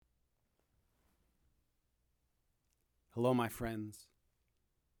Hello, my friends.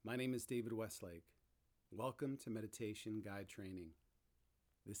 My name is David Westlake. Welcome to Meditation Guide Training.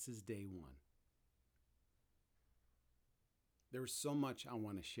 This is day one. There's so much I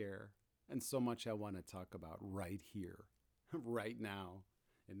want to share and so much I want to talk about right here, right now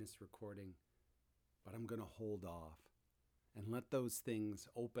in this recording, but I'm going to hold off and let those things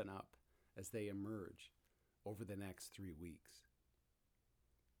open up as they emerge over the next 3 weeks.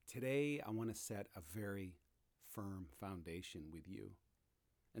 Today, I want to set a very firm foundation with you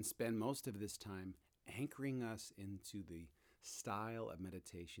and spend most of this time anchoring us into the style of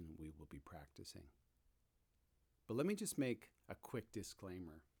meditation we will be practicing. But let me just make a quick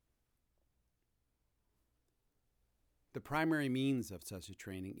disclaimer. The primary means of such a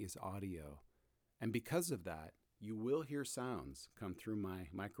training is audio, and because of that, you will hear sounds come through my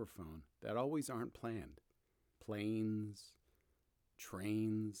microphone that always aren't planned. Planes,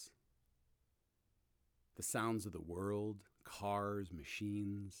 trains, the sounds of the world, cars,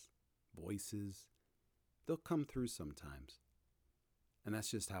 machines, voices, they'll come through sometimes. And that's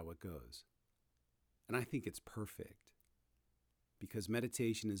just how it goes. And I think it's perfect because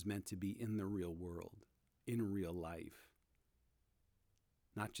meditation is meant to be in the real world, in real life,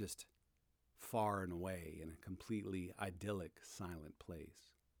 not just far and away in a completely idyllic, silent place.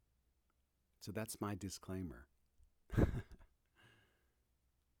 So that's my disclaimer.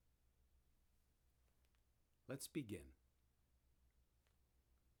 Let's begin.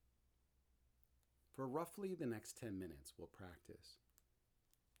 For roughly the next 10 minutes, we'll practice.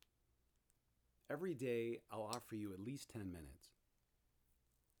 Every day, I'll offer you at least 10 minutes,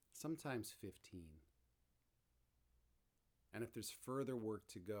 sometimes 15. And if there's further work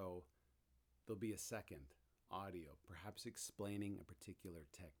to go, there'll be a second audio, perhaps explaining a particular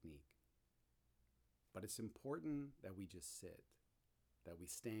technique. But it's important that we just sit, that we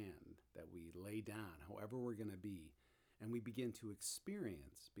stand, that we lay down, however we're going to be, and we begin to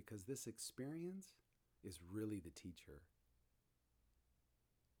experience, because this experience is really the teacher.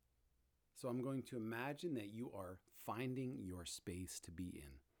 So I'm going to imagine that you are finding your space to be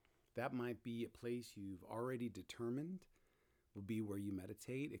in. That might be a place you've already determined will be where you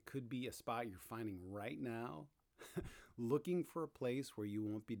meditate. It could be a spot you're finding right now, looking for a place where you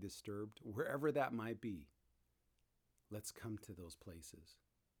won't be disturbed, wherever that might be. Let's come to those places.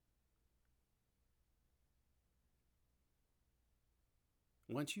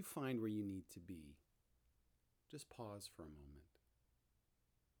 Once you find where you need to be, just pause for a moment.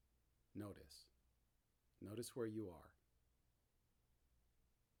 Notice where you are.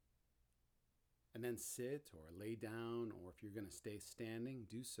 And then sit or lay down, or if you're going to stay standing,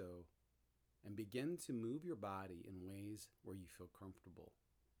 do so, and begin to move your body in ways where you feel comfortable.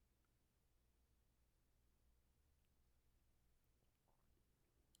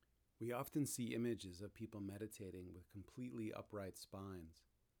 We often see images of people meditating with completely upright spines,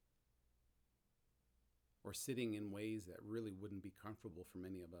 or sitting in ways that really wouldn't be comfortable for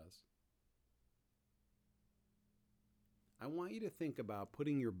many of us. I want you to think about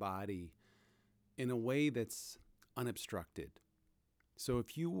putting your body in a way that's unobstructed. So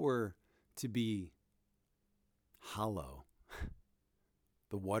if you were to be hollow,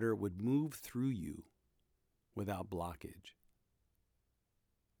 the water would move through you without blockage.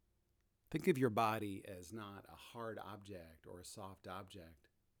 Think of your body as not a hard object or a soft object,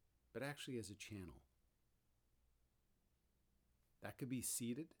 but actually as a channel. That could be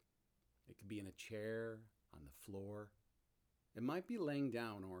seated. It could be in a chair, on the floor. It might be laying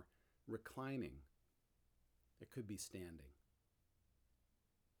down or reclining. It could be standing.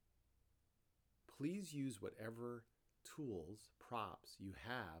 Please use whatever tools, props you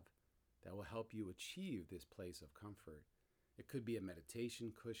have that will help you achieve this place of comfort. It could be a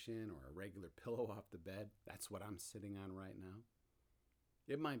meditation cushion or a regular pillow off the bed. That's what I'm sitting on right now.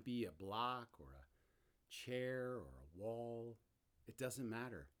 It might be a block or a chair or a wall. It doesn't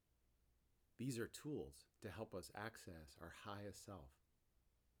matter. These are tools to help us access our highest self.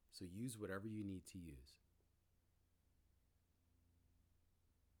 So use whatever you need to use.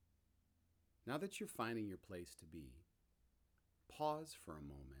 Now that you're finding your place to be, pause for a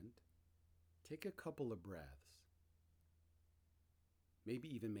moment, take a couple of breaths,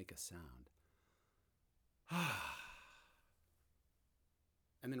 maybe even make a sound.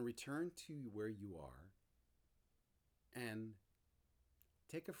 And then return to where you are and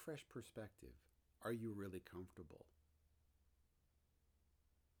take a fresh perspective. Are you really comfortable?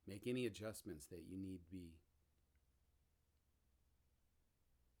 Make any adjustments that you need be.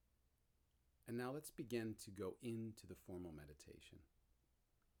 And now let's begin to go into the formal meditation.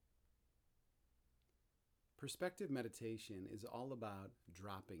 Perspective meditation is all about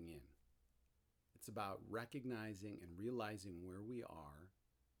dropping in. It's about recognizing and realizing where we are,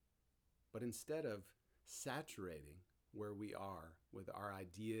 but instead of saturating where we are with our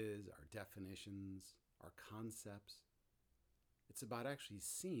ideas, our definitions, our concepts, it's about actually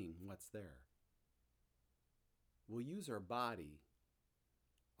seeing what's there. We'll use our body,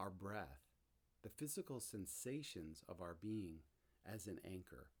 our breath, the physical sensations of our being as an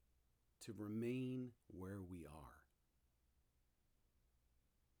anchor to remain where we are.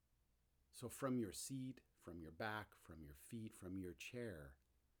 So from your seat, from your back, from your feet, from your chair,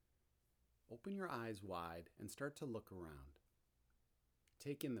 open your eyes wide and start to look around.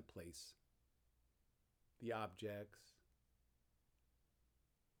 Take in the place, the objects.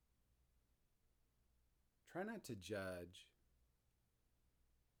 Try not to judge.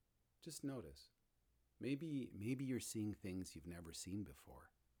 Just notice. Maybe you're seeing things you've never seen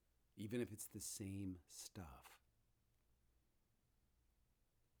before, even if it's the same stuff.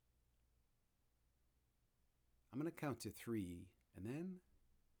 I'm going to count to 3, and then,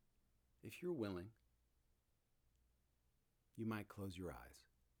 if you're willing, you might close your eyes.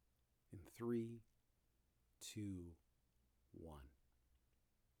 In 3, 2, 1.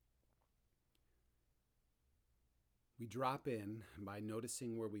 We drop in by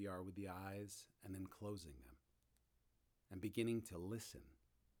noticing where we are with the eyes and then closing them and beginning to listen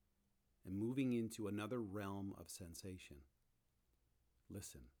and moving into another realm of sensation.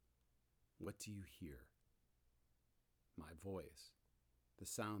 Listen. What do you hear? My voice, the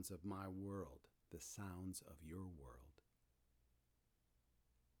sounds of my world, the sounds of your world.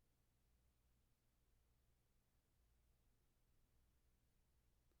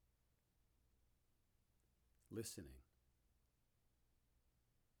 Listening.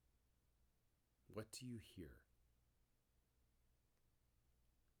 What do you hear?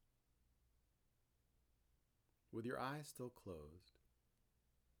 With your eyes still closed,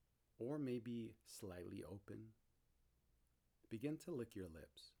 or maybe slightly open, begin to lick your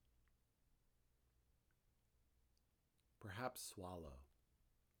lips. Perhaps swallow.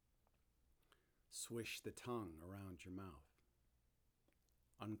 Swish the tongue around your mouth.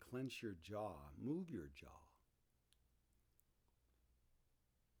 Unclench your jaw. Move your jaw.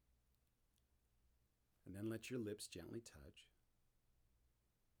 And then let your lips gently touch.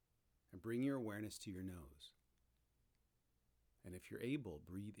 And bring your awareness to your nose. And if you're able,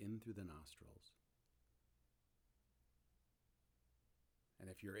 breathe in through the nostrils. And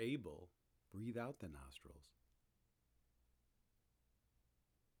if you're able, breathe out the nostrils.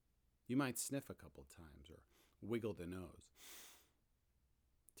 You might sniff a couple times or wiggle the nose,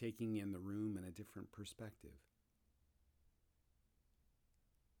 taking in the room in a different perspective.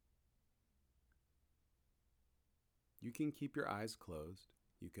 You can keep your eyes closed.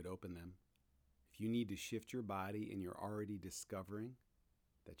 You could open them. If you need to shift your body and you're already discovering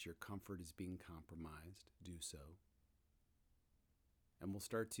that your comfort is being compromised, do so. And we'll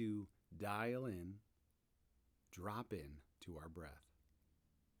start to dial in, drop in to our breath.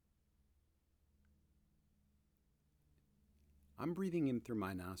 I'm breathing in through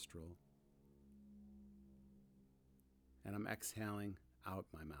my nostril, and I'm exhaling out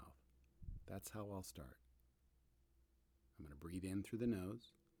my mouth. That's how I'll start. I'm going to breathe in through the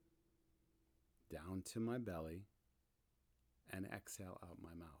nose, down to my belly, and exhale out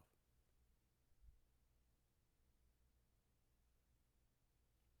my mouth.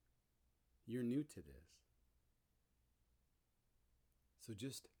 You're new to this, so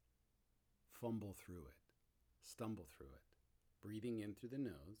just fumble through it, stumble through it, breathing in through the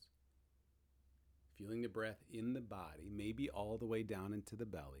nose, feeling the breath in the body, maybe all the way down into the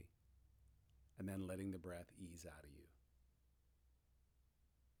belly, and then letting the breath ease out of you.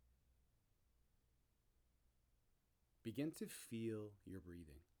 Begin to feel your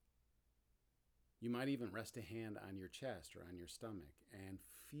breathing. You might even rest a hand on your chest or on your stomach and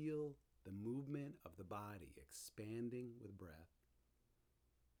feel the movement of the body expanding with breath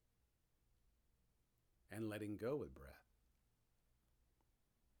and letting go with breath.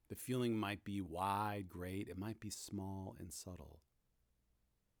 The feeling might be wide, great. It might be small and subtle,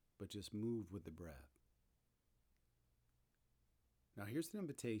 but just move with the breath. Now here's an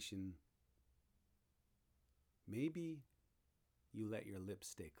invitation. Maybe you let your lips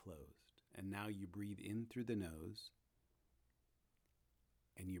stay closed, and now you breathe in through the nose,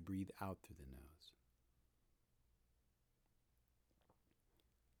 and you breathe out through the nose.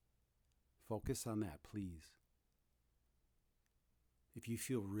 Focus on that, please. If you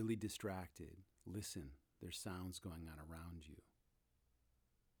feel really distracted, listen. There's sounds going on around you.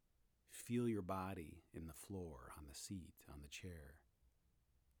 Feel your body in the floor, on the seat, on the chair.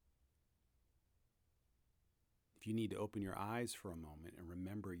 If you need to open your eyes for a moment and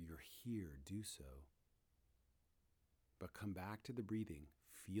remember you're here, do so. But come back to the breathing,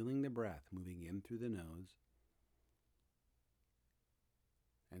 feeling the breath moving in through the nose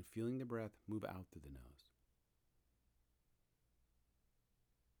and feeling the breath move out through the nose.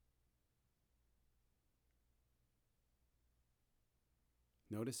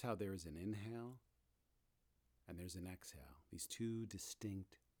 Notice how there is an inhale and there's an exhale, these two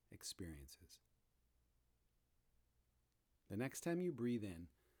distinct experiences. The next time you breathe in,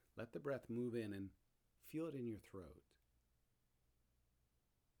 let the breath move in and feel it in your throat.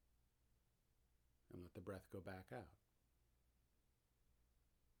 And let the breath go back out.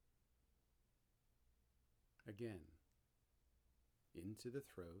 Again, into the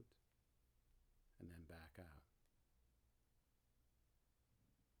throat and then back out.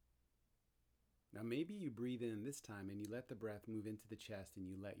 Now maybe you breathe in this time and you let the breath move into the chest and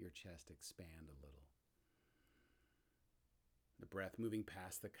you let your chest expand a little. The breath moving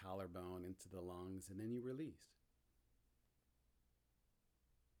past the collarbone into the lungs, and then you release.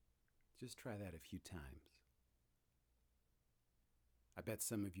 Just try that a few times. I bet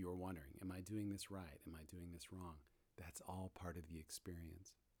some of you are wondering, am I doing this right? Am I doing this wrong? That's all part of the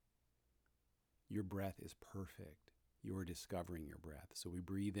experience. Your breath is perfect. You're discovering your breath. So we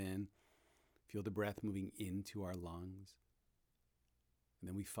breathe in, feel the breath moving into our lungs, and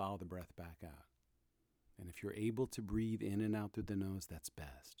then we follow the breath back out. And if you're able to breathe in and out through the nose, that's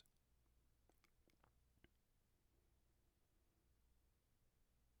best.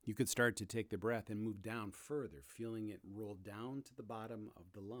 You could start to take the breath and move down further, feeling it roll down to the bottom of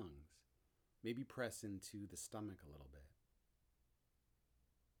the lungs. Maybe press into the stomach a little bit.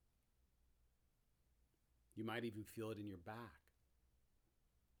 You might even feel it in your back,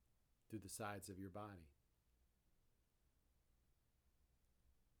 through the sides of your body.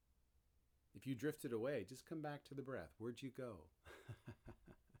 If you drifted away, just come back to the breath. Where'd you go?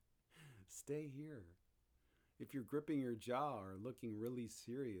 Stay here. If you're gripping your jaw or looking really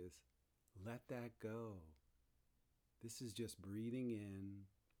serious, let that go. This is just breathing in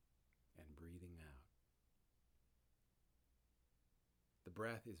and breathing out. The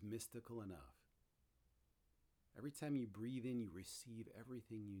breath is mystical enough. Every time you breathe in, you receive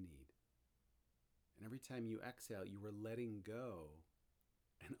everything you need. And every time you exhale, you are letting go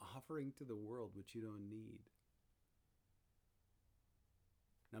and offering to the world what you don't need.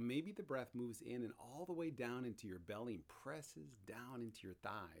 Now maybe the breath moves in and all the way down into your belly and presses down into your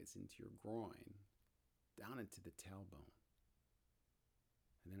thighs, into your groin, down into the tailbone.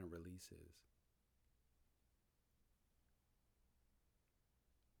 And then it releases.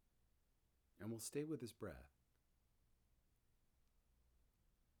 And we'll stay with this breath.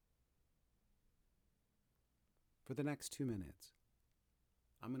 For the next 2 minutes,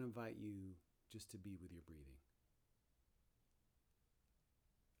 I'm going to invite you just to be with your breathing.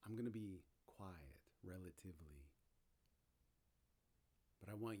 I'm going to be quiet, relatively.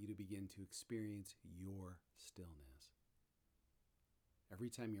 But I want you to begin to experience your stillness. Every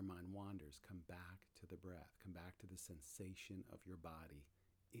time your mind wanders, come back to the breath. Come back to the sensation of your body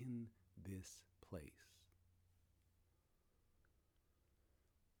in this place.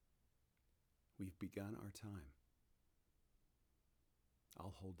 We've begun our time.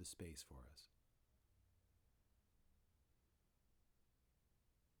 I'll hold the space for us.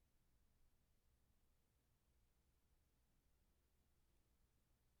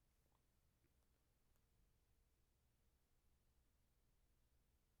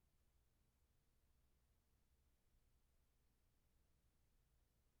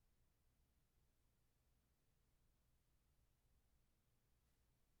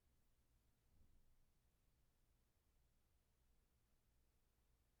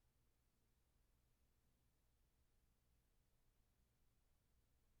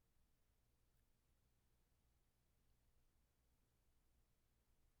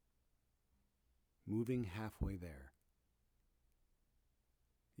 Moving halfway there.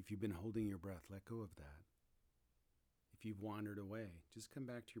 If you've been holding your breath, let go of that. If you've wandered away, just come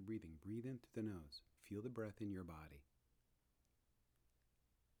back to your breathing. Breathe in through the nose. Feel the breath in your body.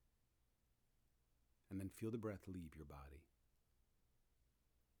 And then feel the breath leave your body.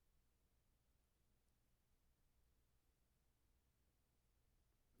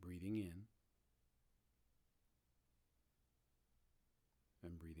 Breathing in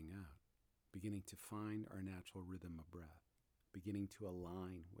and breathing out. Beginning to find our natural rhythm of breath. Beginning to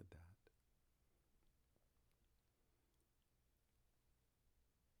align with that.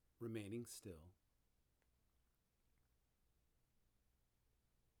 Remaining still.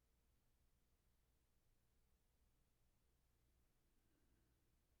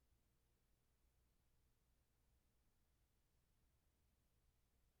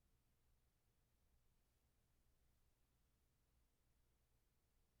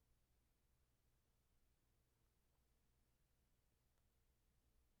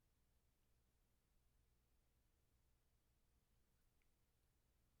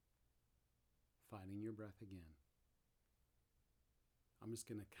 planning your breath again. I'm just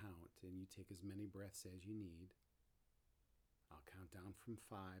going to count, and you take as many breaths as you need. I'll count down from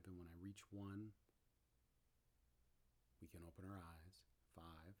 5, and when I reach 1, we can open our eyes. 5,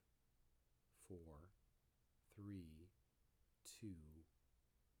 4, 3, 2,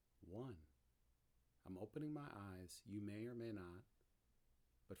 1. I'm opening my eyes. You may or may not.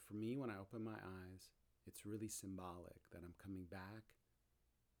 But for me, when I open my eyes, it's really symbolic that I'm coming back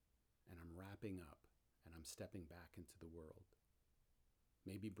and I'm wrapping up and I'm stepping back into the world.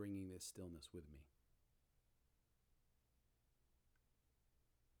 Maybe bringing this stillness with me.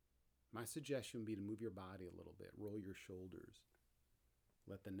 My suggestion would be to move your body a little bit. Roll your shoulders.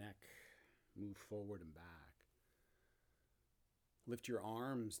 Let the neck move forward and back. Lift your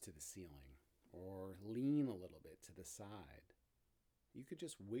arms to the ceiling or lean a little bit to the side. You could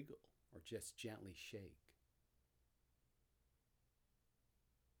just wiggle or just gently shake.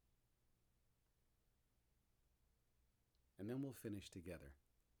 And then we'll finish together,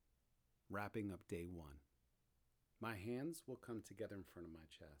 wrapping up day 1. My hands will come together in front of my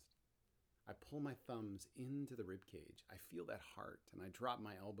chest. I pull my thumbs into the rib cage. I feel that heart, and I drop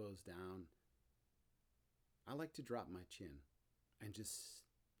my elbows down. I like to drop my chin and just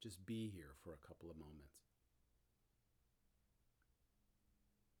be here for a couple of moments.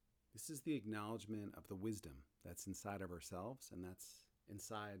 This is the acknowledgement of the wisdom that's inside of ourselves, and that's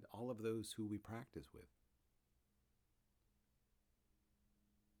inside all of those who we practice with.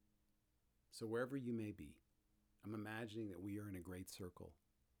 So wherever you may be, I'm imagining that we are in a great circle,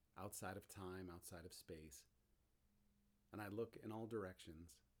 outside of time, outside of space. And I look in all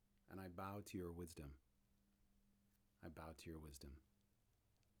directions, and I bow to your wisdom. I bow to your wisdom.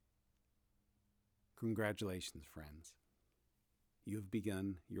 Congratulations, friends. You have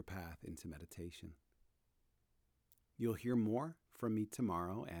begun your path into meditation. You'll hear more from me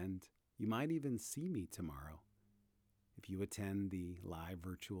tomorrow, and you might even see me tomorrow if you attend the live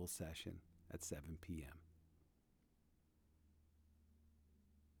virtual session at 7 p.m.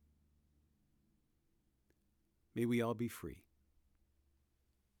 May we all be free.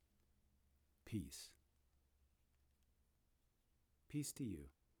 Peace. Peace to you.